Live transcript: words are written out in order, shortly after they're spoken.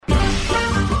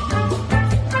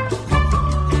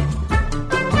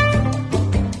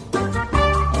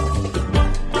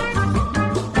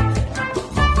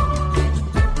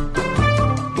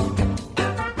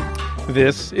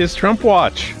This is Trump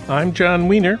Watch. I'm John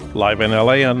Wiener, live in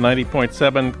LA on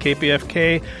 90.7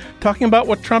 KPFK, talking about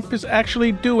what Trump is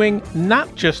actually doing,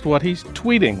 not just what he's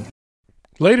tweeting.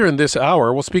 Later in this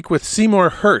hour, we'll speak with Seymour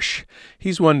Hersh.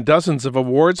 He's won dozens of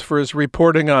awards for his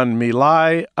reporting on My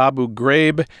Lai, Abu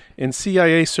Ghraib, and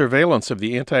CIA surveillance of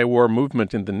the anti-war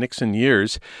movement in the Nixon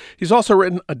years. He's also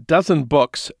written a dozen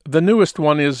books. The newest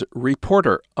one is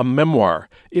Reporter, a memoir.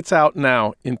 It's out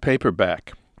now in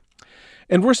paperback.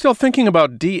 And we're still thinking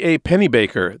about D.A.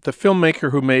 Pennebaker, the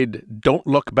filmmaker who made Don't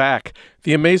Look Back,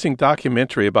 the amazing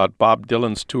documentary about Bob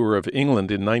Dylan's tour of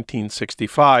England in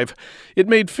 1965. It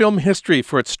made film history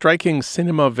for its striking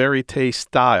cinema verite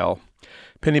style.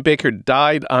 Pennebaker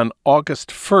died on August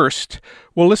 1st.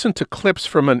 We'll listen to clips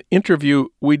from an interview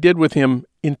we did with him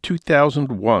in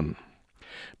 2001.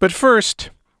 But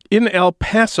first, in El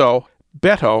Paso,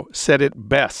 Beto said it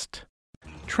best.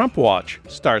 Trump Watch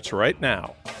starts right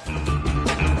now.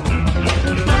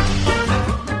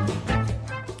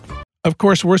 Of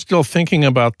course, we're still thinking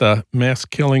about the mass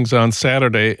killings on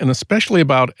Saturday, and especially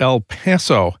about El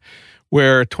Paso,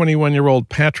 where 21-year-old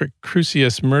Patrick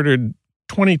Crusius murdered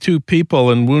 22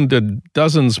 people and wounded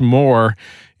dozens more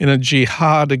in a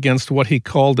jihad against what he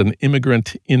called an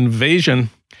immigrant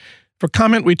invasion. For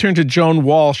comment, we turn to Joan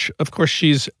Walsh. Of course,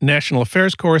 she's national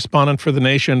affairs correspondent for The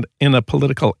Nation and a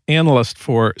political analyst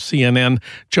for CNN.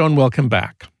 Joan, welcome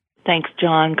back. Thanks,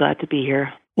 John. Glad to be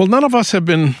here. Well, none of us have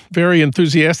been very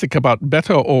enthusiastic about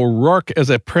Beto O'Rourke as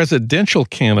a presidential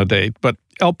candidate, but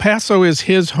El Paso is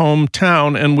his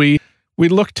hometown, and we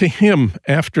look to him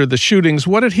after the shootings.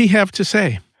 What did he have to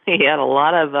say? He had a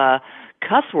lot of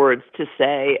cuss words to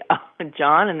say,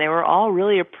 John, and they were all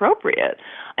really appropriate,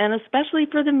 and especially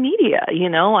for the media. You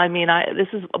know, I mean, this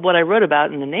is what I wrote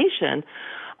about in The Nation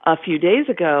a few days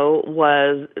ago,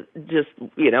 was just,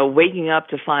 waking up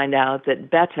to find out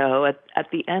that Beto, at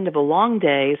the end of a long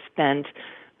day, spent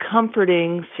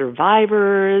comforting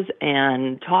survivors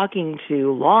and talking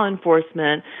to law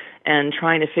enforcement and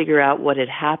trying to figure out what had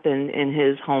happened in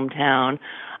his hometown,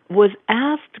 was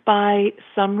asked by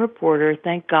some reporter,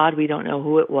 thank God we don't know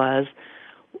who it was,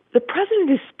 "The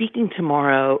president is speaking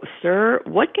tomorrow, sir.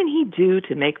 What can he do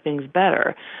to make things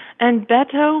better?" And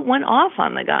Beto went off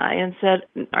on the guy and said,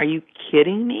 "Are you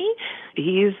kidding me?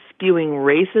 He's spewing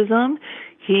racism.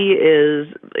 He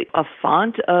is a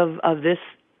font of this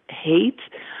hate."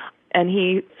 And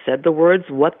he said the words,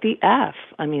 "What the F?"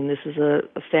 I mean, this is a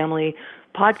family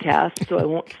podcast, so I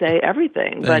won't say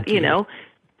everything. But,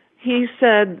 he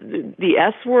said the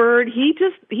S word. He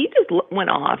just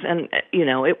went off, and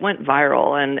it went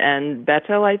viral. And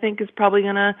Beto, I think, is probably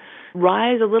going to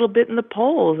rise a little bit in the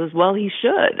polls as well. He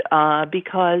should,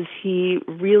 because he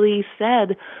really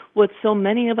said what so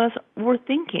many of us were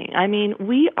thinking. I mean,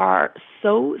 we are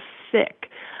so sick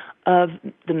of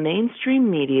the mainstream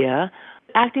media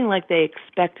acting like they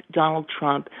expect Donald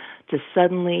Trump to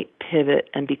suddenly pivot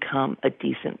and become a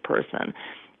decent person.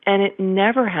 And it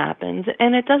never happens,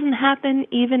 and it doesn't happen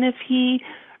even if he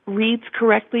reads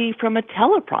correctly from a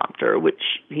teleprompter, which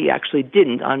he actually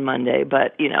didn't on Monday,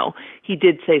 but, he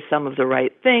did say some of the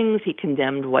right things. He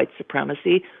condemned white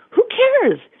supremacy. Who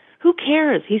cares? Who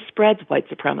cares? He spreads white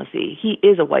supremacy. He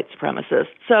is a white supremacist.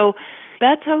 So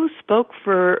Beto spoke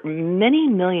for many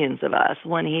millions of us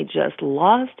when he just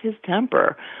lost his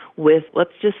temper with,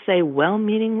 let's just say,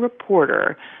 well-meaning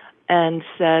reporter and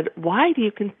said, why do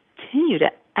you continue to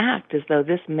act as though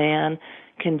this man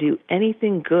can do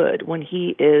anything good when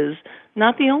he is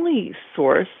not the only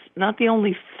source, not the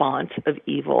only font of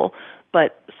evil,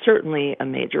 but certainly a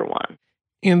major one.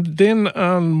 And then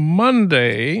on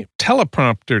Monday,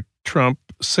 teleprompter Trump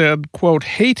said, quote,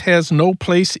 "Hate has no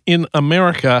place in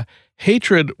America.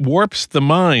 Hatred warps the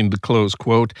mind," close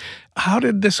quote. How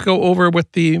did this go over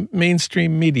with the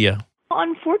mainstream media?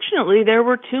 Unfortunately, there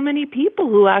were too many people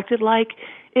who acted like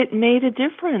it made a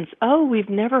difference. Oh, we've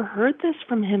never heard this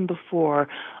from him before.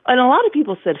 And a lot of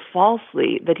people said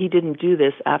falsely that he didn't do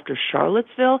this after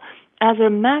Charlottesville. As a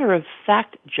matter of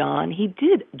fact, John, he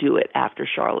did do it after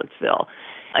Charlottesville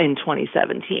in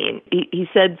 2017. He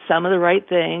said some of the right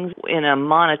things in a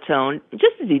monotone,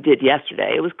 just as he did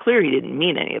yesterday. It was clear he didn't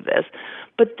mean any of this.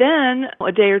 But then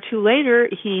a day or two later,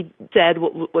 he said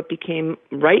what became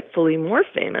rightfully more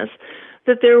famous,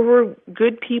 that there were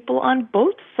good people on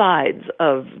both sides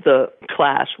of the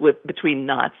clash between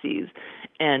Nazis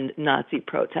and Nazi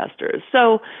protesters.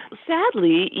 So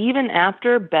sadly, even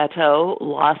after Beto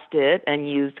lost it and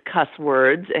used cuss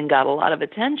words and got a lot of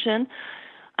attention,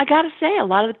 I got to say, a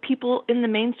lot of the people in the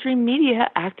mainstream media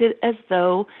acted as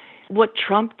though what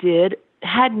Trump did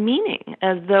had meaning,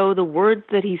 as though the words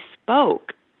that he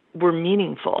spoke were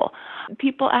meaningful.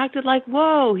 people acted like,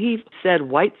 whoa, he said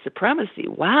white supremacy.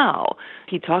 Wow.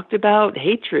 He talked about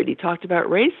hatred. He talked about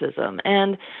racism.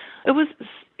 And it was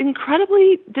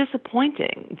incredibly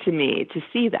disappointing to me to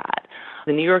see that.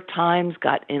 The New York Times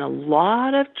got in a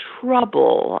lot of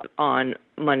trouble on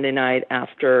Monday night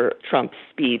after Trump's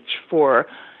speech for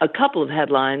a couple of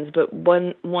headlines, but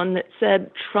one that said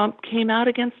Trump came out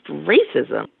against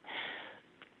racism.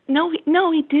 No,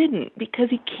 he didn't, because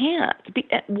he can't.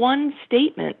 One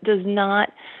statement does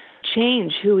not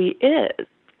change who he is.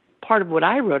 Part of what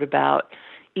I wrote about,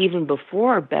 even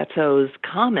before Beto's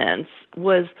comments,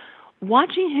 was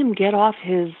watching him get off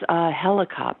his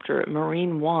helicopter at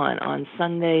Marine One on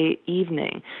Sunday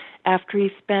evening after he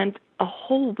spent a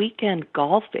whole weekend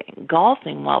golfing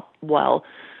while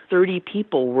 30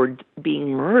 people were being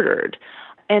murdered.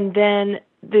 And then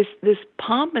this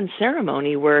pomp and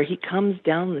ceremony where he comes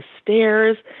down the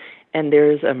stairs and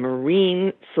there's a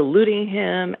Marine saluting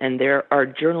him and there are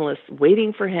journalists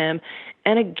waiting for him.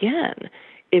 And again,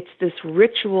 it's this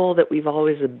ritual that we've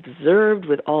always observed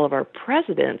with all of our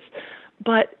presidents,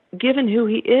 but given who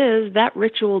he is, that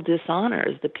ritual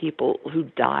dishonors the people who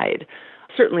died,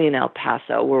 certainly in El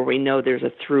Paso, where we know there's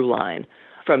a through line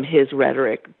from his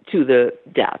rhetoric to the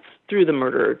deaths, through the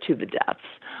murder to the deaths.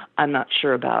 I'm not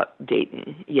sure about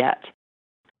Dayton yet.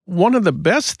 One of the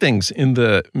best things in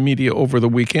the media over the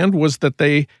weekend was that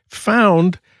they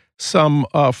found some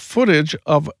footage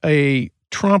of a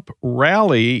Trump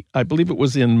rally, I believe it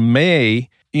was in May,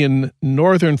 in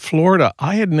northern Florida.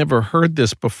 I had never heard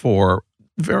this before.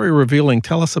 Very revealing.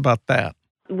 Tell us about that.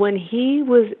 When he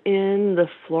was in the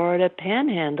Florida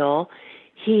Panhandle,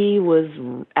 he was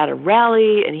at a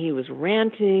rally and he was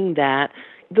ranting that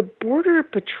the Border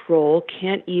Patrol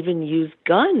can't even use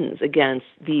guns against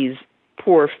these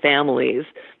poor families,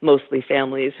 mostly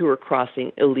families who are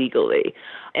crossing illegally.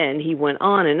 And he went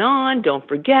on, don't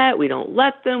forget, we don't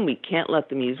let them, we can't let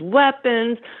them use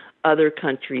weapons, other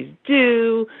countries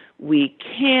do, we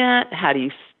can't, how do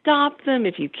you stop them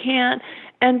if you can't?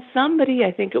 And somebody,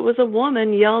 I think it was a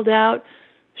woman, yelled out,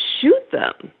 shoot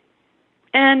them.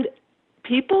 And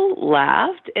people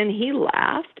laughed, and he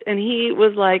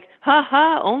was like, ha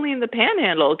ha, only in the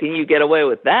Panhandle can you get away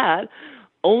with that.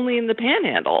 Only in the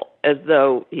Panhandle, as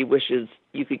though he wishes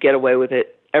you could get away with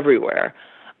it everywhere.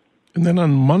 And then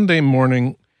on Monday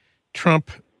morning,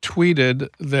 Trump tweeted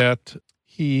that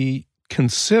he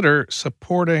consider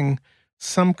supporting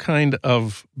some kind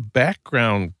of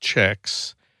background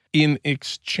checks in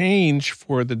exchange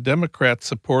for the Democrats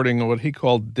supporting what he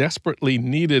called desperately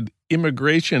needed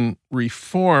immigration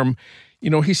reform.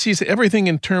 You know, he sees everything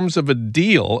in terms of a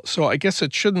deal, so I guess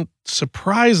it shouldn't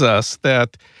surprise us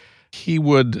that he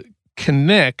would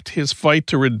connect his fight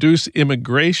to reduce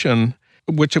immigration,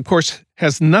 which of course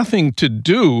has nothing to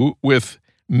do with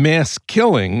mass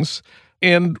killings.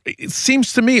 And it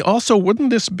seems to me also, wouldn't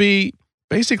this be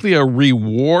basically a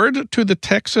reward to the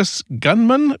Texas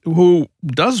gunman who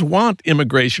does want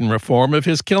immigration reform? If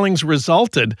his killings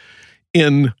resulted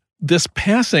in this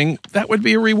passing, that would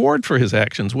be a reward for his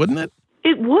actions, wouldn't it?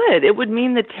 It would. It would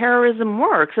mean that terrorism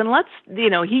works. And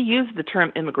he used the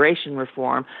term immigration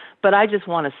reform, but I just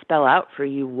want to spell out for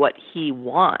you what he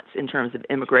wants in terms of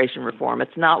immigration reform.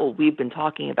 It's not what we've been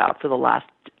talking about for the last,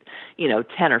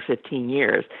 10 or 15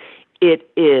 years. It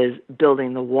is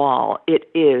building the wall. It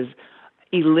is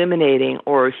eliminating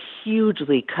or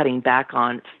hugely cutting back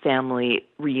on family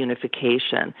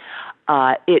reunification.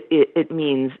 It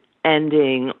means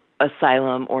ending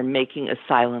asylum or making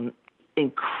asylum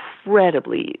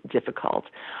incredibly difficult.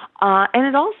 And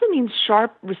it also means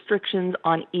sharp restrictions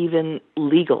on even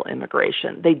legal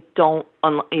immigration. They don't,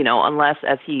 unless,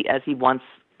 as he once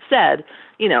said,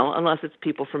 unless it's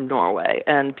people from Norway,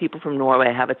 and people from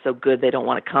Norway have it so good they don't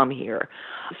want to come here.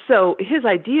 So his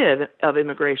idea of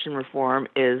immigration reform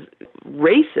is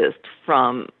racist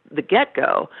from the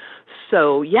get-go.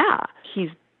 So yeah, he's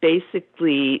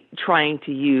basically trying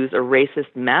to use a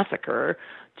racist massacre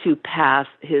to pass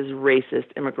his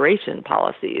racist immigration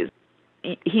policies.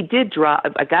 He did drop,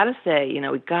 I got to say,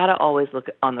 we got to always look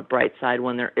on the bright side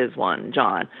when there is one,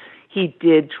 John. He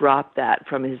did drop that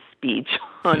from his speech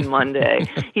on Monday.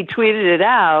 He tweeted it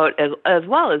out as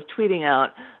well as tweeting out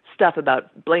stuff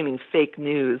about blaming fake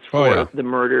news for the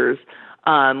murders,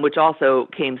 which also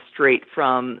came straight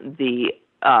from the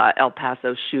El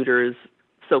Paso shooters'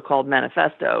 so-called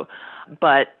manifesto.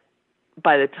 But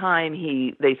by the time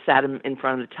they sat him in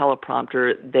front of the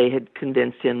teleprompter, they had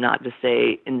convinced him not to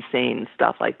say insane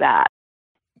stuff like that.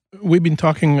 We've been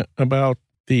talking about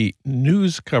the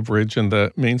news coverage in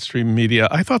the mainstream media.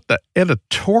 I thought the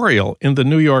editorial in the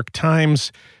New York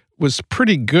Times was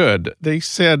pretty good. They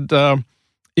said,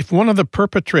 If one of the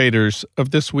perpetrators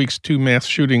of this week's two mass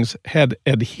shootings had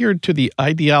adhered to the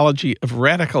ideology of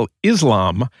radical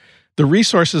Islam, the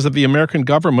resources of the American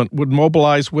government would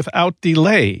mobilize without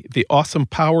delay. The awesome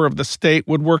power of the state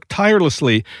would work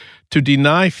tirelessly to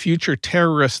deny future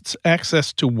terrorists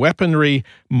access to weaponry,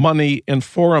 money, and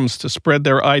forums to spread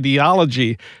their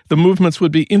ideology. The movements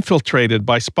would be infiltrated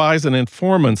by spies and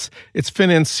informants. Its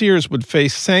financiers would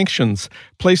face sanctions.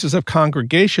 Places of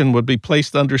congregation would be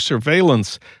placed under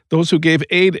surveillance. Those who gave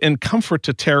aid and comfort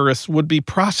to terrorists would be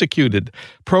prosecuted.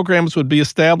 Programs would be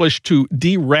established to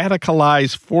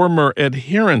de-radicalize former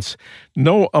adherents.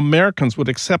 No Americans would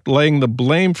accept laying the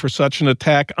blame for such an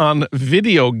attack on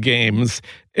video games,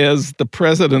 as the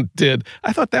president did.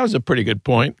 I thought that was a pretty good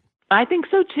point. I think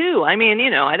so, too. I mean,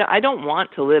 I don't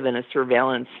want to live in a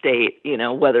surveillance state,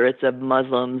 whether it's of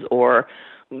Muslims or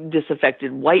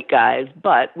disaffected white guys.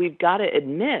 But we've got to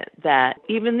admit that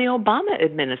even the Obama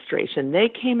administration, they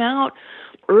came out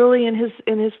early in his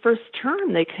first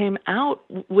term. They came out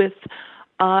with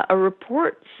a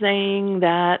report saying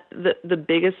that the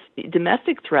biggest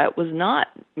domestic threat was not,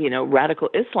 radical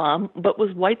Islam, but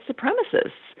was white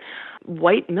supremacists,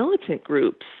 white militant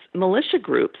groups, militia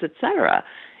groups, etc.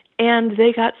 And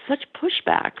they got such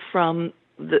pushback from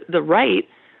the right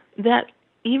that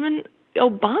even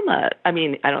Obama, I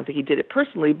mean, I don't think he did it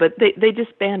personally, but they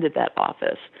disbanded that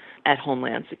office at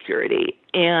Homeland Security.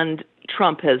 And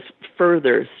Trump has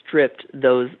further stripped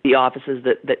the offices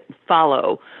that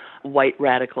follow white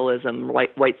radicalism,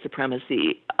 white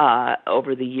supremacy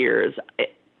over the years.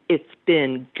 It's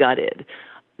been gutted.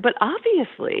 But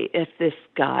obviously, if this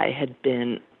guy had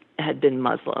been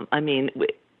Muslim, I mean,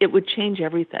 it would change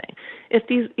everything. If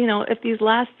these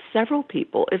last several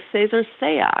people, if Cesar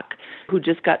Sayoc, who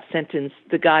just got sentenced,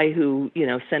 the guy who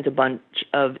sent a bunch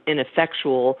of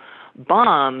ineffectual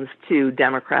bombs to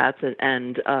Democrats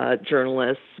and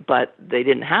journalists, but they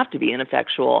didn't have to be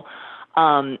ineffectual.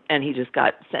 And he just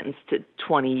got sentenced to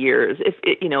 20 years. If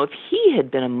he had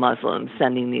been a Muslim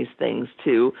sending these things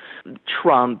to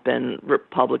Trump and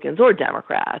Republicans or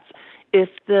Democrats, if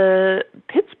the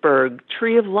Pittsburgh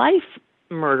Tree of Life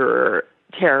murderer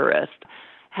terrorist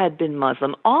had been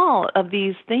Muslim, all of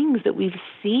these things that we've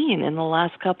seen in the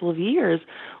last couple of years,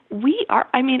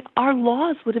 our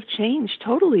laws would have changed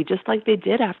totally, just like they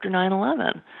did after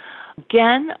 9/11.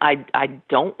 Again, I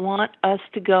don't want us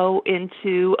to go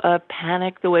into a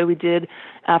panic the way we did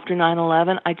after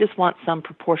 9/11. I just want some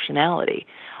proportionality.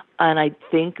 And I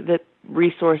think that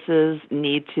resources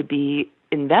need to be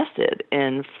invested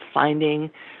in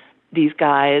finding these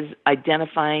guys,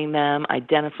 identifying them,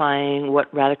 identifying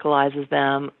what radicalizes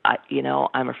them.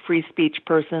 I'm a free speech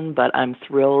person, but I'm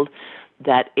thrilled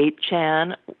that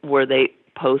 8chan, where they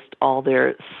post all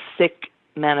their sick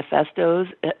manifestos,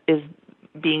 is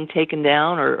being taken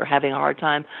down or having a hard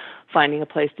time finding a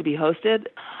place to be hosted.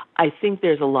 I think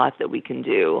there's a lot that we can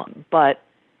do. But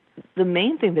the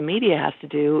main thing the media has to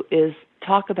do is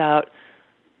talk about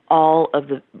all of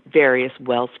the various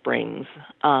wellsprings,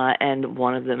 and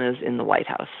one of them is in the White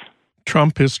House.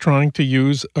 Trump is trying to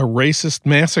use a racist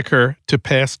massacre to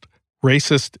pass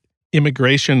racist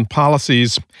immigration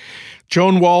policies.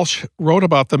 Joan Walsh wrote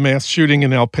about the mass shooting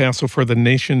in El Paso for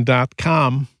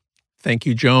TheNation.com. Thank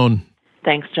you, Joan.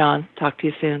 Thanks, John. Talk to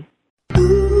you soon.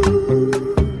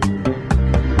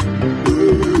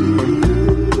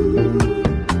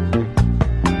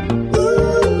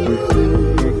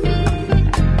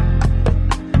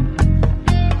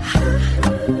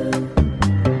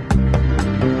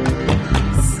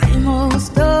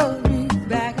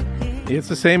 It's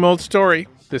the same old story.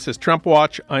 This is Trump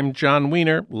Watch. I'm John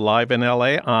Wiener, live in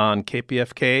LA on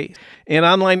KPFK and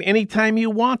online anytime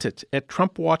you want it at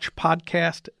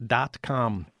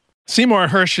TrumpWatchPodcast.com. Seymour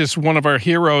Hersh is one of our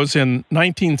heroes. In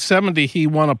 1970, he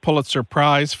won a Pulitzer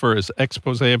Prize for his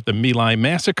expose of the My Lai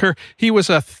massacre. He was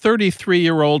a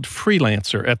 33-year-old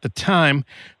freelancer at the time.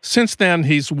 Since then,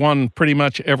 he's won pretty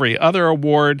much every other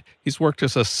award. He's worked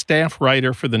as a staff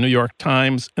writer for the New York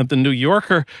Times and the New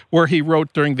Yorker, where he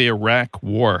wrote during the Iraq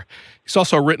War. He's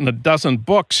also written a dozen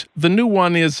books. The new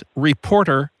one is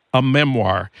Reporter, a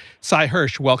Memoir. Cy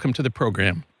Hersh, welcome to the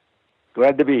program.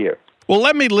 Glad to be here. Well,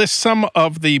 let me list some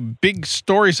of the big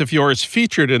stories of yours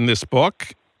featured in this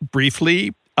book.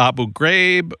 Briefly, Abu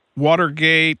Ghraib,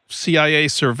 Watergate, CIA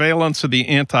surveillance of the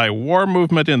anti-war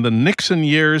movement in the Nixon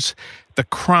years, the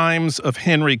crimes of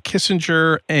Henry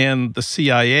Kissinger and the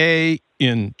CIA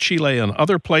in Chile and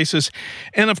other places,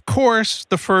 and of course,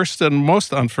 the first and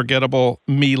most unforgettable,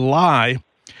 My Lai.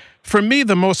 For me,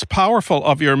 the most powerful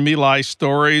of your My Lai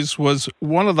stories was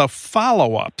one of the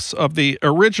follow-ups of the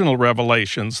original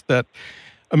revelations that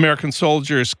American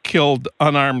soldiers killed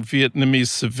unarmed Vietnamese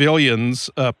civilians.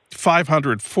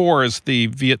 504 is the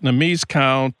Vietnamese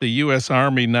count. The U.S.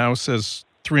 Army now says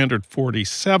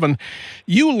 347.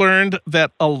 You learned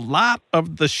that a lot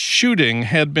of the shooting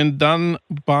had been done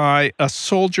by a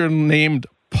soldier named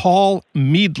Paul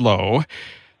Meadlo.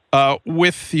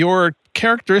 With your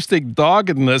characteristic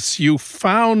doggedness, you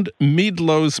found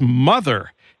Meadlo's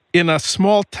mother in a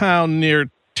small town near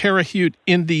Terre Haute,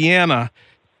 Indiana.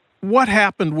 What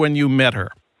happened when you met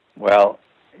her? Well,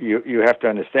 you have to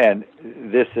understand,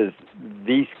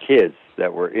 these kids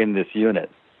that were in this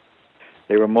unit,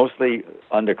 they were mostly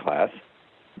underclass,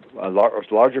 a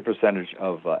larger percentage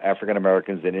of African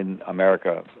Americans than in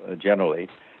America generally,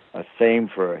 same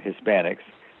for Hispanics.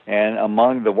 And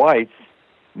among the whites,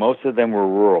 most of them were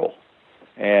rural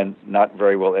and not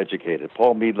very well educated.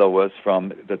 Paul Meadlo was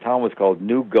from, the town was called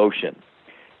New Goshen.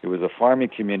 It was a farming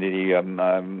community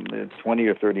 20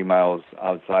 or 30 miles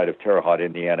outside of Terre Haute,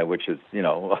 Indiana, which is,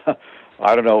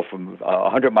 I don't know, from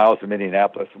 100 miles from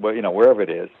Indianapolis, wherever it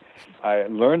is. I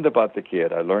learned about the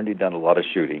kid. I learned he'd done a lot of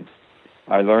shooting.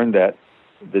 I learned that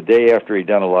the day after he'd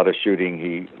done a lot of shooting,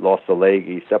 he lost a leg.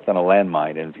 He stepped on a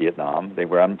landmine in Vietnam. They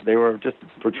were just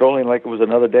patrolling like it was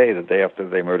another day, the day after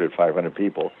they murdered 500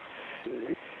 people.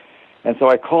 And so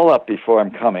I call up before I'm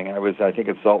coming. I think,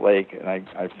 in Salt Lake, and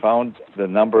I found the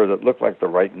number that looked like the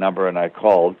right number, and I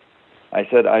called. I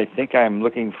said, I think I'm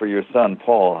looking for your son,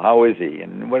 Paul. How is he?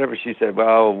 And whatever she said,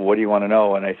 well, what do you want to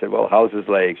know? And I said, well, how's his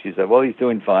leg? She said, well, he's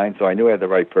doing fine. So I knew I had the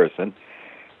right person.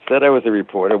 Said I was a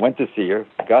reporter, went to see her,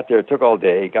 got there, it took all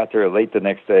day, got there late the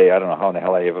next day. I don't know how in the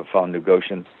hell I ever found New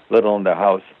Goshen, let alone the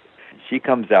house. She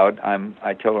comes out.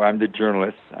 I tell her I'm the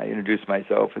journalist. I introduced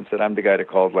myself and said, I'm the guy that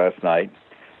called last night.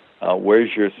 Where's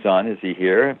your son? Is he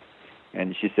here?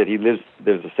 And she said,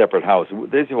 there's a separate house.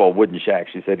 There's all wooden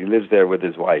shacks. She said, he lives there with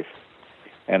his wife.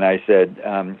 And I said,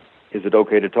 is it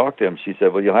okay to talk to him? She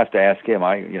said, well, you'll have to ask him.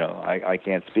 I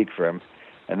can't speak for him.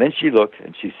 And then she looked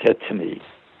and she said to me,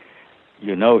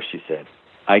 she said,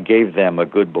 I gave them a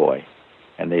good boy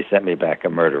and they sent me back a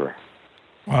murderer.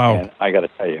 Wow. And I got to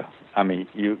tell you, I mean,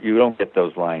 you don't get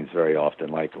those lines very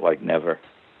often, like never.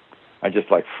 I just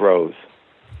froze.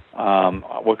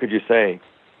 What could you say?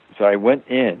 So I went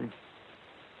in,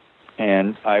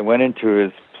 and I went into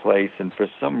his place, and for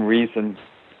some reason,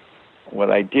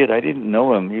 what I didn't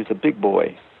know him. He was a big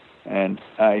boy. And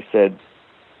I said,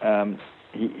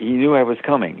 he knew I was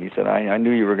coming. He said, I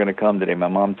knew you were going to come today. My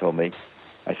mom told me.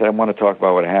 I said, I want to talk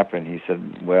about what happened. He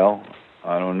said, well,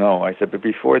 I don't know. I said, but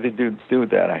before they do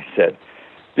that, I said,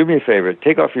 do me a favor.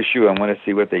 Take off your shoe. I want to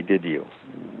see what they did to you,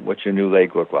 what your new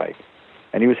leg looked like.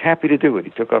 And he was happy to do it.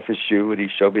 He took off his shoe, and he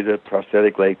showed me the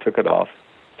prosthetic leg, took it off.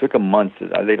 It took him months.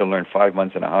 I later learned 5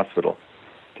 months in a hospital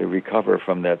to recover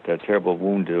from that terrible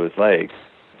wound to his leg.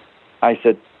 I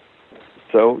said,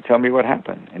 so tell me what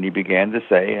happened. And he began to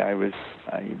say,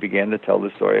 he began to tell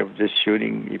the story of just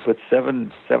shooting. He put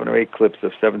seven or eight clips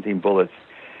of 17 bullets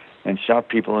and shot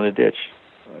people in a ditch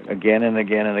again and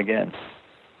again and again.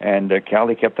 And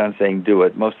Callie kept on saying, do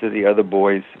it. Most of the other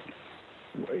boys,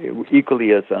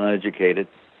 equally as uneducated,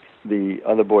 the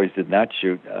other boys did not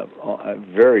shoot.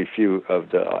 Very few of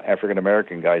the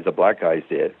African-American guys, the black guys,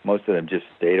 did. Most of them just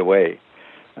stayed away.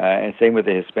 And same with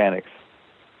the Hispanics.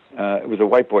 It was a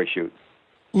white boy shoot.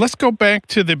 Let's go back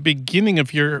to the beginning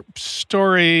of your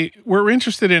story. We're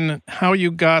interested in how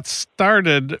you got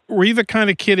started. Were you the kind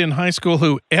of kid in high school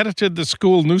who edited the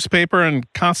school newspaper and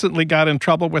constantly got in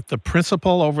trouble with the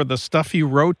principal over the stuff you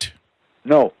wrote?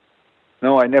 No,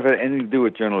 I never had anything to do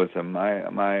with journalism. My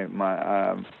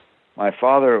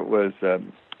father was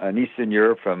an Eastern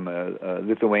Europe from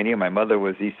Lithuania. My mother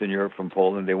was Eastern Europe from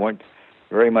Poland. They weren't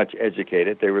very much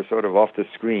educated. They were sort of off the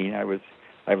screen.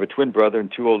 I have a twin brother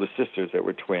and two older sisters that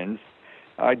were twins.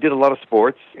 I did a lot of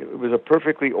sports. It was a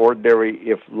perfectly ordinary,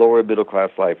 if lower middle-class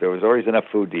life. There was always enough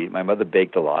food to eat. My mother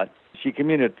baked a lot. She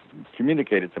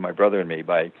communicated to my brother and me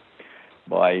by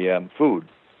food.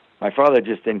 My father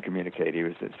just didn't communicate. He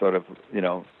was sort of,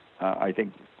 I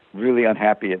think, really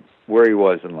unhappy at where he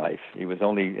was in life. He was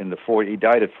only in the 40s. He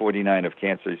died at 49 of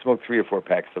cancer. He smoked 3 or 4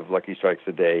 packs of Lucky Strikes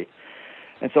a day.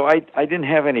 And so I didn't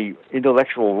have any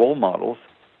intellectual role models,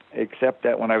 except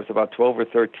that when I was about 12 or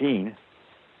 13,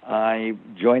 I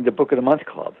joined the Book of the Month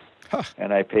Club. Huh.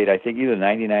 And I paid, I think, either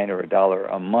 $99 or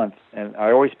 $1 a month. And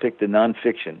I always picked the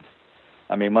nonfiction,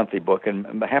 monthly book. And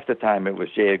half the time it was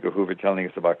J. Edgar Hoover telling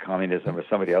us about communism or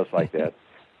somebody else like that.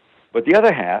 But the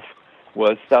other half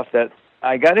was stuff that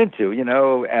I got into,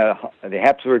 the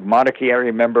Habsburg monarchy, I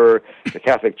remember, the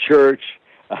Catholic Church,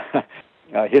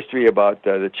 history about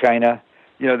the China,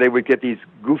 they would get these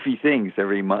goofy things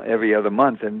every other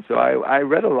month. And so I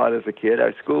read a lot as a kid.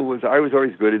 I was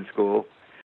always good in school.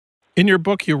 In your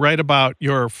book, you write about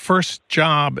your first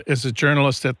job as a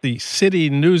journalist at the City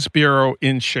News Bureau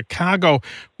in Chicago.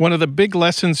 One of the big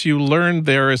lessons you learned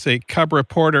there as a cub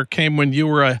reporter came when you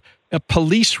were a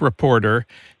police reporter,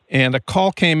 and a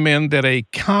call came in that a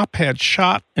cop had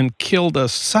shot and killed a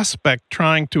suspect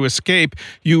trying to escape.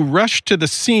 You rushed to the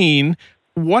scene.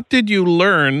 What did you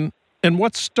learn, and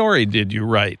what story did you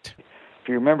write? If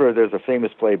you remember, there's a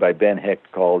famous play by Ben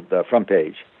Hecht called Front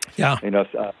Page. Yeah.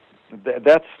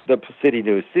 That's the City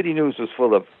News. City News was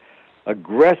full of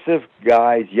aggressive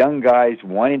guys, young guys,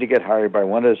 wanting to get hired by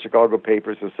one of the Chicago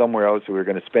papers or somewhere else who were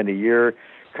going to spend a year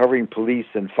covering police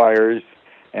and fires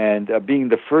and being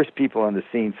the first people on the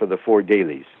scene for the 4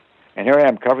 dailies. And here I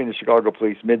am covering the Chicago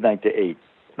police midnight to 8.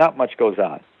 Not much goes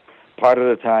on. Part of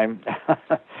the time,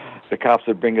 the cops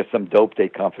would bring us some dope they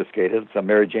confiscated, some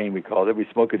Mary Jane we called it. We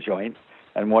smoke a joint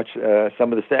and watch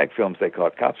some of the SAG films they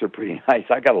caught. Cops were pretty nice.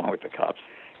 I got along with the cops.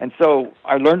 And so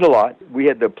I learned a lot. We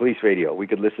had the police radio. We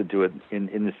could listen to it in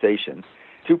the station.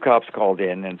 2 cops called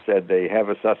in and said they have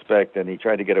a suspect, and he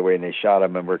tried to get away, and they shot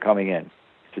him, and we're coming in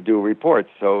to do a report.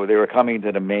 So they were coming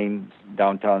to the main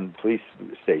downtown police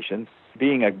station.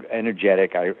 Being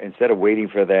energetic, instead of waiting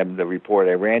for them to report,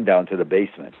 I ran down to the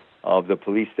basement of the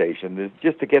police station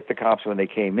just to get the cops when they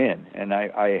came in. And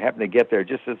I happened to get there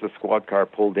just as the squad car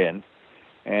pulled in,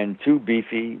 and 2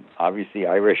 beefy, obviously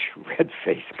Irish,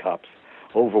 red-faced cops,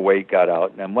 overweight, got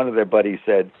out, and one of their buddies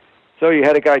said, "So you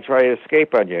had a guy try to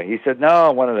escape on you?" He said, "No,"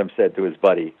 one of them said to his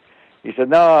buddy. He said,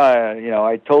 "No,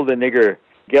 I told the nigger,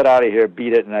 get out of here,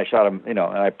 beat it," and I shot him, and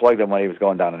I plugged him when he was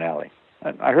going down an alley.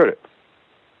 And I heard it.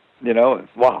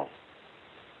 Wow.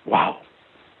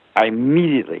 I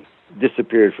immediately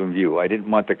disappeared from view. I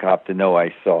didn't want the cop to know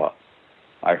I saw.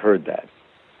 I heard that.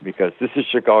 Because this is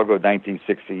Chicago,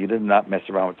 1960. You did not mess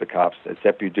around with the cops,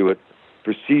 except you do it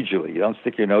procedurally. You don't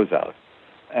stick your nose out.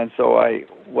 And so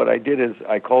what I did is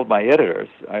I called my editors.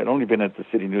 I had only been at the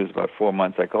City News about 4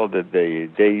 months. I called the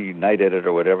day-night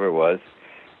editor, whatever it was,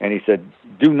 and he said,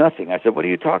 "Do nothing." I said, "What are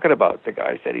you talking about?" The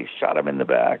guy said he shot him in the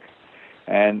back.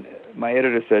 And my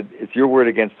editor said, "It's your word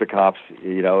against the cops.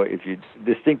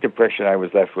 Distinct impression I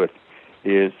was left with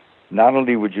is not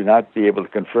only would you not be able to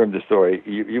confirm the story,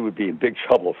 you would be in big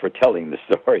trouble for telling the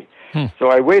story." So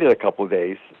I waited a couple of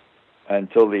days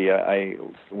until I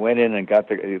went in and got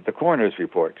the coroner's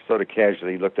report, sort of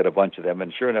casually looked at a bunch of them,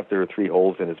 and sure enough, there were 3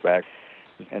 holes in his back.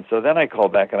 And so then I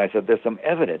called back and I said, "There's some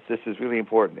evidence. This is really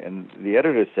important." And the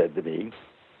editor said to me,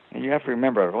 and you have to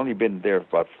remember, I've only been there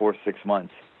for about 6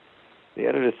 months. The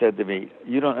editor said to me,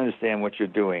 "You don't understand what you're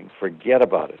doing. Forget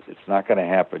about it. It's not going to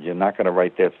happen. You're not going to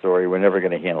write that story. We're never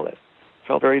going to handle it." I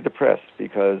felt very depressed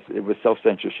because it was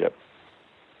self-censorship.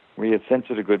 We had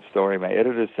censored a good story. My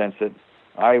editor censored.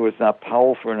 I was not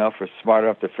powerful enough or smart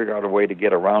enough to figure out a way to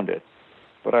get around it.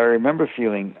 But I remember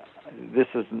feeling, this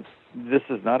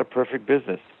is not a perfect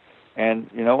business. And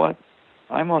you know what?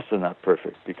 I'm also not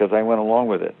perfect because I went along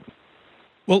with it.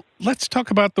 Well, let's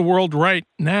talk about the world right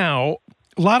now.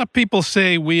 A lot of people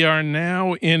say we are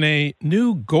now in a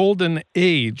new golden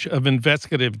age of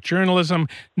investigative journalism.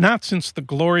 Not since the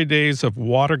glory days of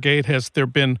Watergate has there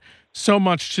been so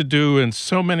much to do and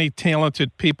so many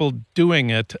talented people doing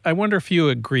it. I wonder if you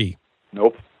agree.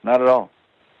 Nope, not at all.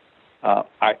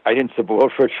 I didn't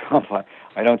support for Trump.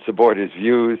 I don't support his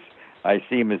views. I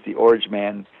see him as the orange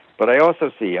man. But I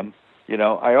also see him,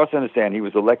 I also understand he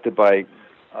was elected by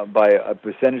a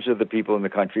percentage of the people in the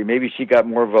country. Maybe she got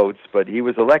more votes, but he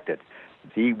was elected.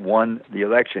 He won the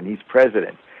election. He's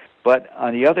president. But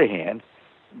on the other hand,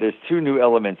 there's 2 new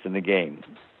elements in the game.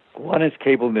 One is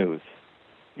cable news,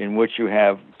 in which you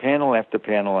have panel after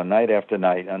panel and night after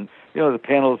night, and the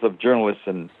panels of journalists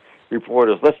and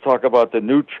reporters. Let's talk about the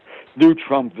new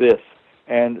Trump this.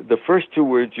 And the first 2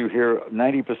 words you hear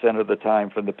 90% of the time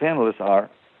from the panelists are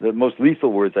the most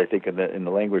lethal words, I think, in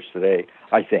the language today.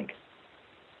 I think.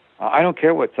 I don't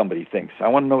care what somebody thinks. I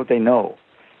want to know what they know.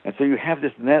 And so you have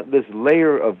this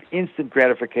layer of instant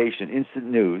gratification, instant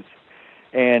news,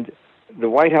 and the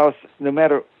White House, no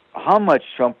matter how much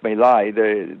Trump may lie,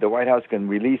 the White House can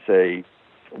release a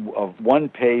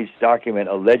 1-page document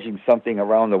alleging something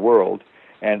around the world,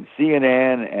 and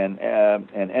CNN and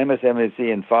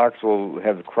MSNBC and Fox will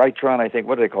have Crichton, I think.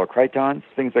 What do they call it? Crichtons?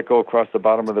 Things that go across the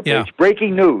bottom of the page. Yeah.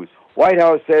 Breaking news. White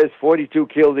House says 42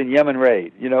 killed in Yemen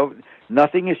raid.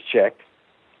 Nothing is checked.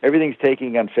 Everything's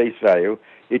taken on face value.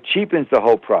 It cheapens the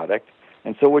whole product.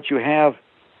 And so what you have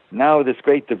now, this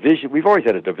great division, we've always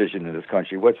had a division in this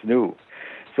country. What's new?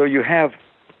 So you have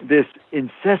this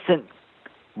incessant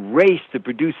race to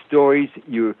produce stories.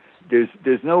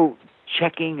 There's no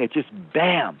checking. It's just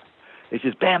bam. It's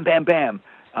just bam, bam, bam.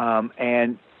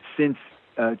 And since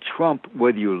Trump,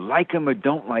 whether you like him or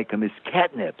don't like him, is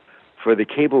catnip for the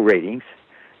cable ratings,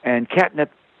 and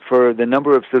catnip for the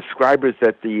number of subscribers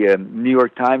that the New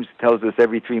York Times tells us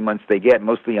every 3 months they get,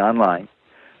 mostly online,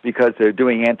 because they're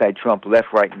doing anti-Trump left,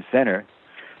 right, and center.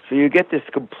 So you get this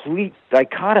complete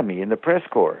dichotomy in the press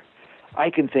corps. I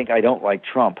can think I don't like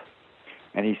Trump,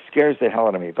 and he scares the hell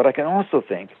out of me. But I can also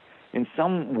think, in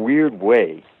some weird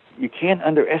way, you can't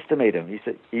underestimate him.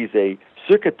 He's a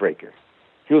circuit breaker.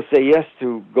 He'll say yes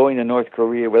to going to North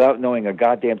Korea without knowing a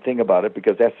goddamn thing about it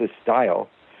because that's his style.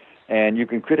 And you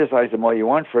can criticize him all you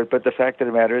want for it, but the fact of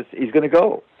the matter is he's going to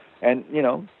go. And,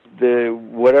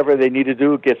 whatever they need to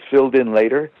do gets filled in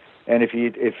later. And if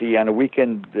he on a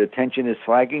weekend the tension is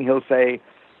flagging, he'll say,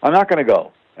 I'm not going to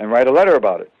go, and write a letter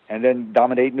about it, and then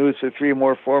dominate news for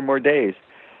 4 more days.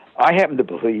 I happen to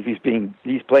believe he's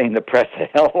playing the press a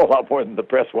hell of a lot more than the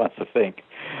press wants to think.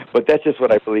 But that's just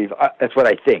what I believe. That's what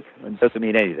I think. It doesn't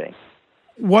mean anything.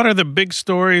 What are the big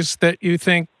stories that you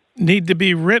think need to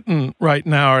be written right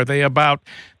now? Are they about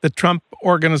the Trump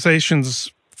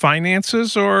organization's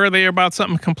finances, or are they about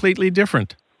something completely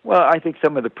different? Well, I think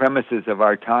some of the premises of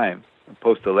our time,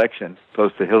 post-election,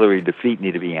 post the Hillary defeat,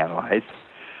 need to be analyzed.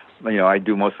 I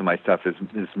do most of my stuff is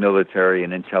military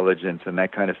and intelligence and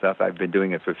that kind of stuff. I've been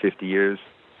doing it for 50 years.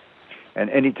 And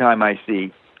anytime I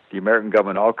see the American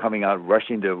government all coming out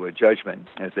rushing to a judgment,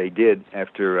 as they did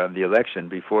after the election,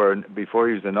 before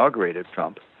he was inaugurated,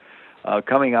 Trump,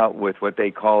 coming out with what they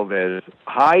called as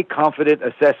high confident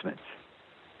assessments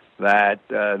that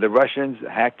the Russians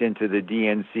hacked into the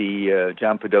DNC,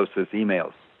 John Podesta's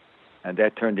emails, and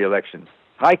that turned the election.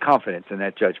 High confidence in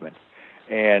that judgment.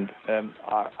 And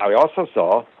I also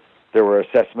saw there were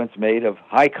assessments made of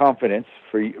high confidence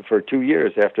for 2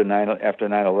 years after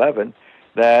 9/11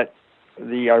 that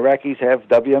the Iraqis have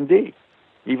WMD.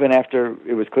 Even after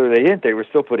it was clear they didn't, they were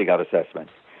still putting out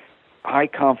assessments. High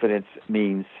confidence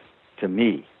means, to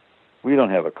me, we don't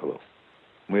have a clue.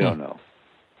 We don't know.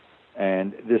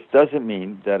 And this doesn't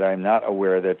mean that I'm not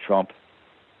aware that Trump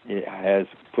has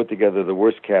put together the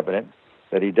worst cabinet,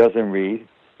 that he doesn't read,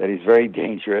 that he's very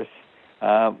dangerous.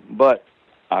 But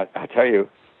I tell you,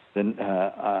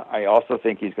 I also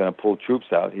think he's going to pull troops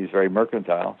out. He's very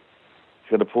mercantile.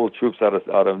 He's going to pull troops out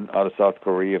of South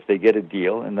Korea if they get a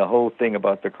deal. And the whole thing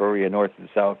about the Korea North and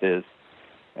South is,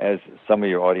 as some of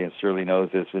your audience surely knows,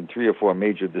 there's been 3 or 4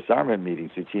 major disarmament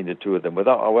meetings between the two of them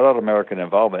without American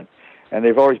involvement. And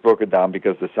they've always broken down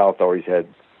because the South always had,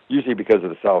 usually because of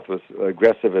the South was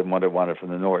aggressive in what it wanted from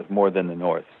the North, more than the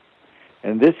North.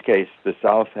 In this case, the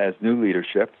South has new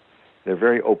leadership. They're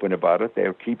very open about it.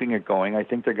 They're keeping it going. I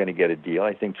think they're going to get a deal.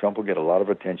 I think Trump will get a lot of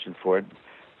attention for it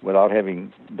without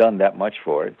having done that much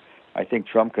for it. I think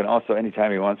Trump can also,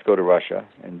 anytime he wants, go to Russia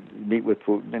and meet with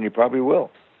Putin, and he probably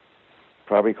will.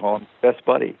 Probably call him best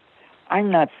buddy. I'm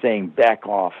not saying back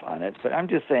off on it, but I'm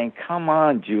just saying, come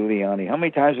on, Giuliani. How many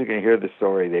times are you going to hear the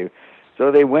story?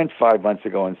 So they went 5 months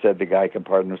ago and said the guy can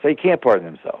pardon himself. He can't pardon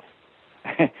himself.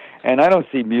 And I don't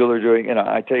see Mueller doing,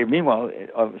 I tell you, meanwhile,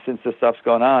 since this stuff's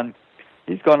gone on,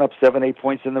 he's gone up 7-8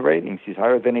 points in the ratings. He's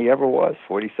higher than he ever was,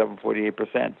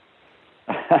 47-48%.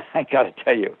 I got to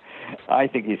tell you, I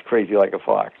think he's crazy like a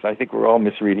fox. I think we're all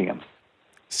misreading him.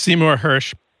 Seymour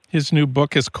Hersh, his new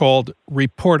book is called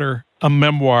Reporter, a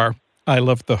Memoir. I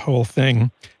love the whole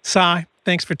thing. Cy,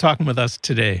 thanks for talking with us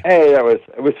today. Hey, it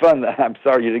was fun. I'm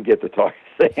sorry you didn't get to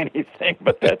say anything,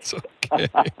 but that's okay.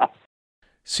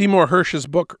 Seymour Hersh's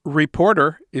book,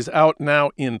 Reporter, is out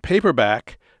now in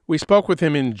paperback. We spoke with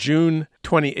him in June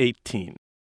 2018.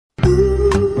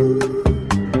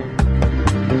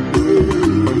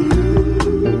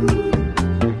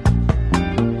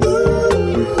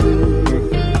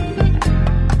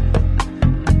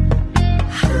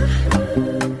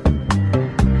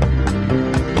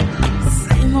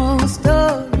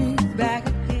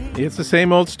 It's the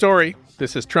same old story.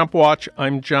 This is Trump Watch.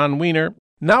 I'm John Wiener.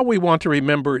 Now we want to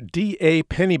remember D.A.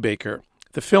 Pennebaker,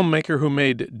 the filmmaker who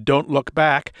made Don't Look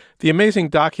Back, the amazing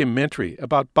documentary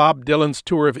about Bob Dylan's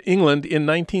tour of England in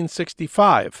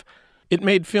 1965. It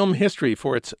made film history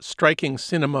for its striking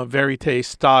cinema verite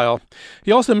style.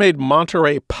 He also made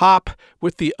Monterey pop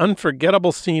with the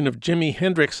unforgettable scene of Jimi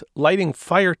Hendrix lighting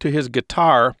fire to his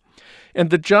guitar, and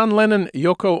the John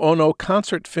Lennon-Yoko Ono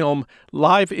concert film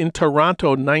Live in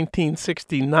Toronto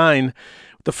 1969,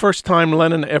 the first time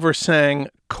Lennon ever sang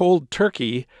Cold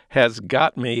Turkey Has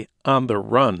Got Me on the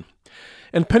Run.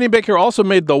 And Pennebaker also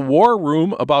made The War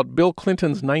Room about Bill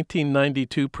Clinton's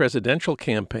 1992 presidential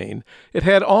campaign. It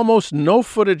had almost no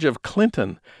footage of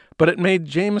Clinton, but it made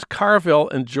James Carville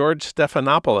and George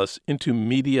Stephanopoulos into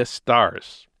media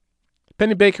stars.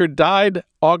 Pennebaker died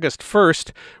August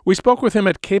 1st. We spoke with him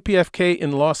at KPFK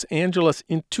in Los Angeles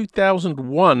in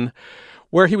 2001,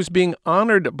 where he was being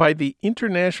honored by the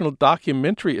International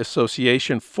Documentary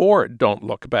Association for Don't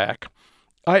Look Back.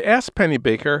 I asked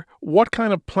Pennebaker what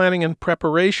kind of planning and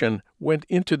preparation went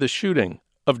into the shooting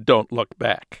of Don't Look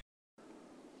Back.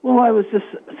 Well, I was just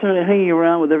sort of hanging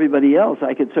around with everybody else.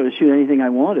 I could sort of shoot anything I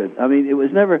wanted. I mean,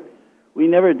 we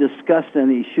never discussed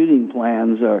any shooting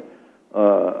plans or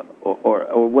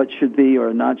what should be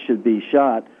or not should be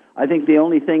shot. I think the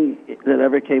only thing that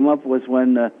ever came up was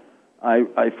when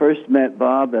I first met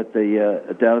Bob at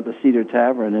down at the Cedar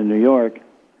Tavern in New York.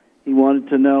 He wanted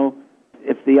to know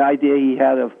if the idea he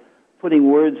had of putting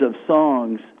words of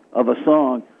a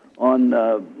song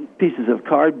on pieces of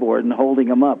cardboard and holding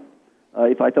them up,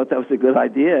 if I thought that was a good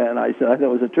idea, and I said I thought it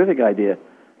was a terrific idea.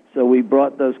 So we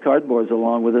brought those cardboards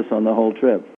along with us on the whole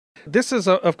trip. This is,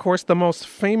 of course, the most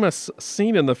famous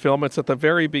scene in the film. It's at the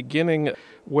very beginning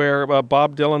where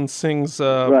Bob Dylan sings,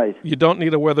 Right. You don't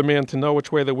need a weatherman to know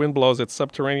which way the wind blows. It's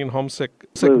Subterranean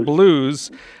Homesick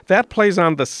Blues. That plays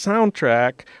on the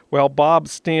soundtrack while Bob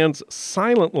stands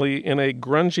silently in a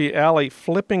grungy alley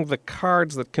flipping the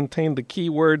cards that contain the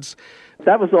keywords.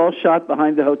 That was all shot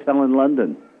behind the hotel in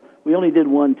London. We only did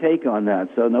one take on that,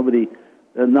 so not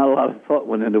a lot of thought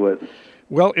went into it.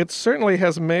 Well, it certainly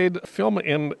has made film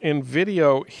in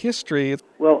video history.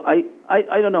 Well, I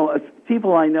don't know.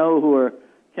 People I know who are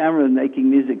cameramen making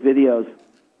music videos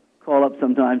call up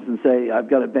sometimes and say,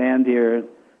 I've got a band here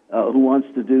who wants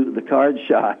to do the card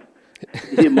shot.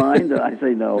 Do you mind? And I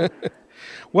say no.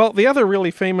 Well, the other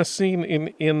really famous scene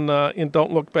in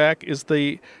Don't Look Back is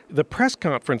the press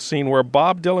conference scene where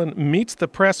Bob Dylan meets the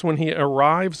press when he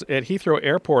arrives at Heathrow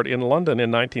Airport in London in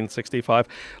 1965.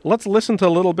 Let's listen to a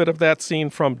little bit of that scene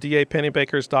from D.A.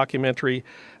 Pennebaker's documentary,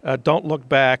 Don't Look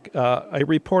Back. A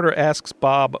reporter asks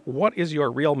Bob, what is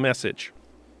your real message?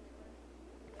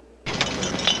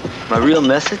 My real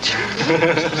message?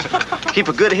 Keep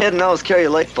a good head and always carry a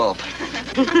light bulb.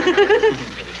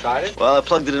 Well, I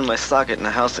plugged it in my socket and the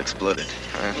house exploded.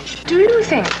 Do you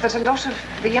think that a lot of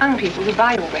the young people who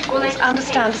buy your records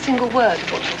understand a single word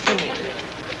of what you're singing?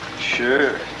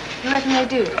 Sure. You reckon they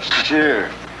do? Sure.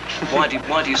 Why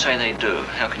do you say they do?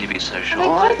 How can you be so sure?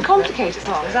 Well, they're quite complicated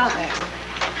songs, aren't they?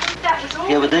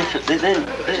 Yeah, but they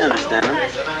understand them.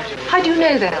 How do you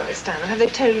know they understand them? Have they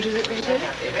told you that they do?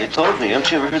 They told me. Haven't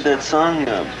you ever heard that song?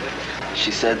 She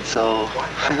said so.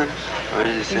 What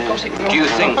did he say? Do you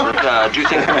think that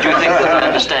they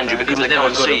understand you because they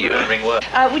can't see you?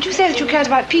 Would you say that you cared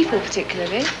about people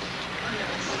particularly?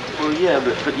 Well, yeah,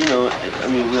 but you know, I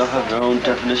mean, we all have our own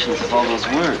definitions of all those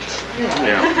words.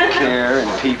 Yeah. Care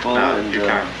and people and.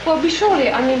 Well, we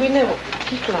know what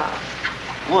people are.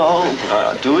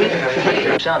 Well, do we?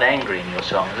 You sound angry in your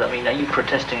songs. I mean, are you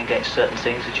protesting against certain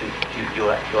things that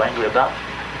you're angry about?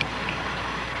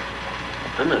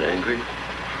 I'm not angry.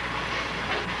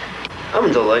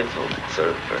 I'm delightful, sort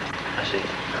of person. I see.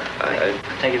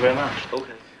 Thank you very much.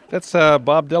 Okay. That's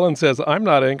Bob Dylan says, I'm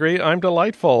not angry, I'm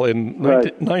delightful in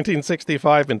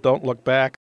 1965 in Don't Look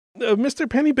Back. Mr.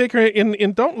 Pennebaker,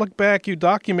 in Don't Look Back, you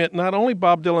document not only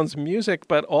Bob Dylan's music,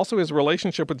 but also his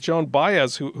relationship with Joan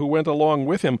Baez, who went along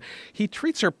with him. He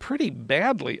treats her pretty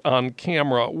badly on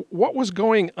camera. What was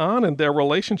going on in their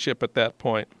relationship at that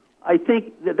point? I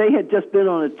think that they had just been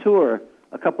on a tour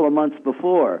a couple of months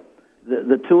before.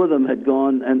 The two of them had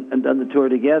gone and done the tour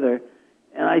together,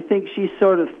 and I think she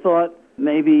sort of thought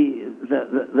maybe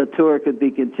the tour could be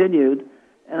continued,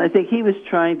 and I think he was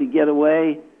trying to get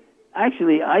away.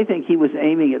 Actually, I think he was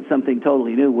aiming at something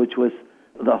totally new, which was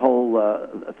the whole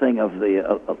thing of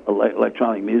the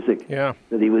electronic music that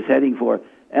he was heading for.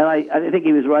 And I think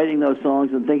he was writing those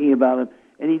songs and thinking about them,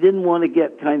 and he didn't want to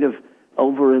get kind of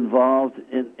over-involved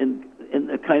in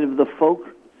the kind of the folk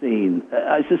scene.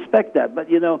 I suspect that, but,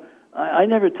 you know, I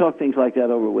never talked things like that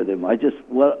over with him. I just,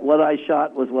 what I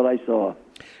shot was what I saw.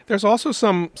 There's also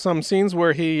some scenes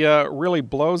where he really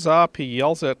blows up. He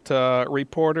yells at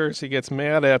reporters. He gets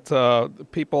mad at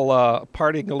people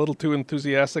partying a little too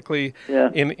enthusiastically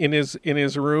in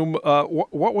his room.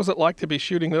 What was it like to be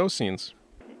shooting those scenes?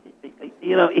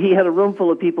 You know, he had a room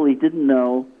full of people he didn't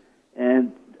know,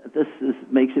 and this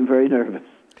makes him very nervous.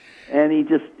 And he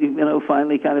just, you know,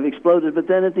 finally kind of exploded. But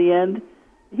then at the end,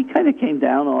 he kind of came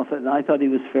down off it, and I thought he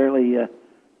was fairly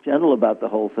gentle about the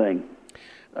whole thing.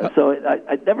 So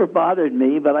it never bothered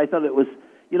me, but I thought it was,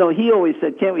 you know, he always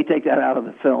said, can't we take that out of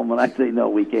the film? And I'd say, no,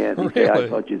 we can't. He'd say, I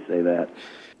thought you'd say that.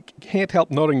 can't help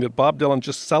noting that Bob Dylan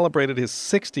just celebrated his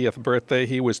 60th birthday.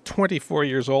 He was 24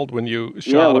 years old when you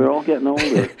shot him. Yeah, we're all getting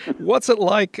older. What's it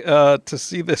like to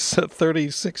see this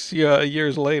 36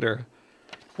 years later?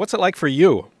 What's it like for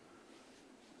you?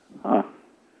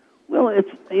 Well,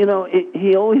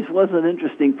 he always was an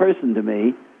interesting person to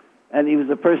me, and he was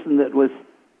a person that was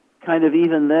kind of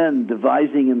even then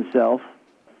devising himself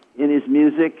in his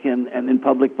music and in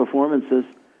public performances.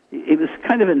 He was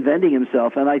kind of inventing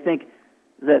himself, and I think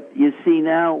that you see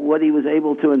now what he was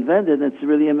able to invent, and it's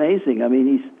really amazing. I mean,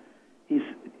 he's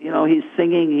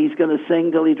singing. He's going to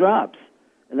sing till he drops,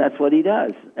 and that's what he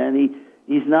does. And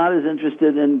he's not as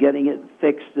interested in getting it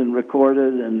fixed and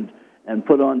recorded and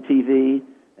put on TV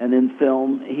and in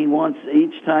film. He wants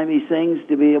each time he sings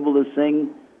to be able to sing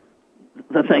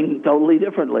the thing totally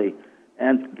differently,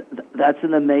 and that's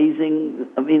an amazing.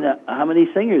 I mean, how many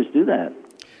singers do that?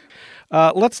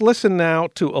 Let's listen now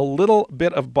to a little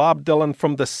bit of Bob Dylan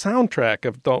from the soundtrack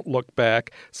of Don't Look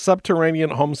Back,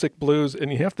 Subterranean Homesick Blues,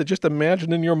 and you have to just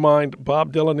imagine in your mind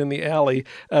Bob Dylan in the alley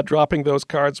dropping those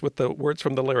cards with the words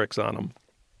from the lyrics on them.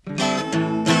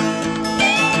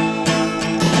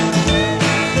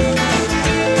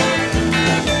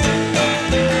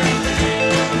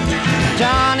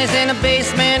 John is in the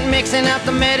basement mixing up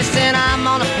the medicine. I'm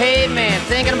on the pavement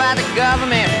thinking about the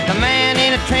government. The man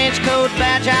in a trench coat,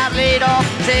 badge out, laid off,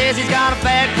 says he's got a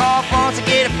bad cough, wants to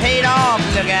get it paid off.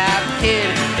 Look out, kid,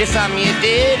 it's something you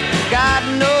did. God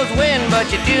knows when, but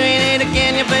you're doing it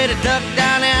again. You better duck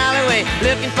down the alleyway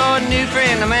looking for a new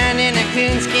friend. The man in a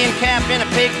coonskin cap and a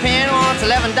pig pen wants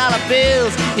 $11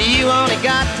 bills. You only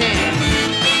got 10.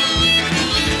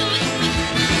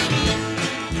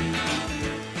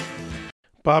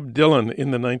 Bob Dylan in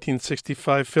the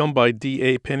 1965 film by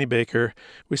D.A. Pennebaker.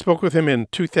 We spoke with him in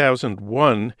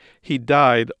 2001. He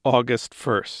died August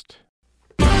 1st.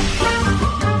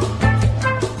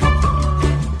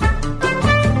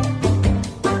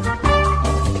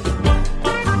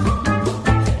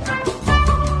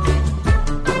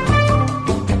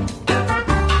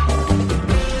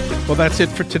 Well, that's it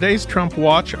for today's Trump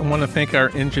Watch. I want to thank our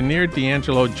engineer,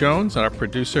 D'Angelo Jones, our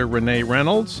producer, Renee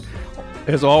Reynolds.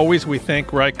 As always, we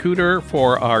thank Ry Cooter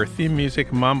for our theme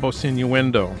music, Mambo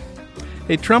Sinuendo.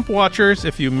 Hey, Trump Watchers,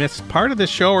 if you missed part of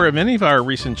this show or of any of our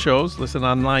recent shows, listen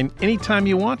online anytime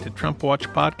you want at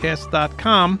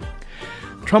TrumpWatchPodcast.com.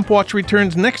 Trump Watch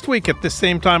returns next week at the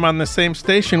same time on the same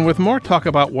station with more talk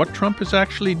about what Trump is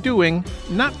actually doing,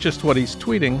 not just what he's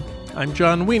tweeting. I'm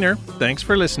John Wiener. Thanks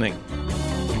for listening.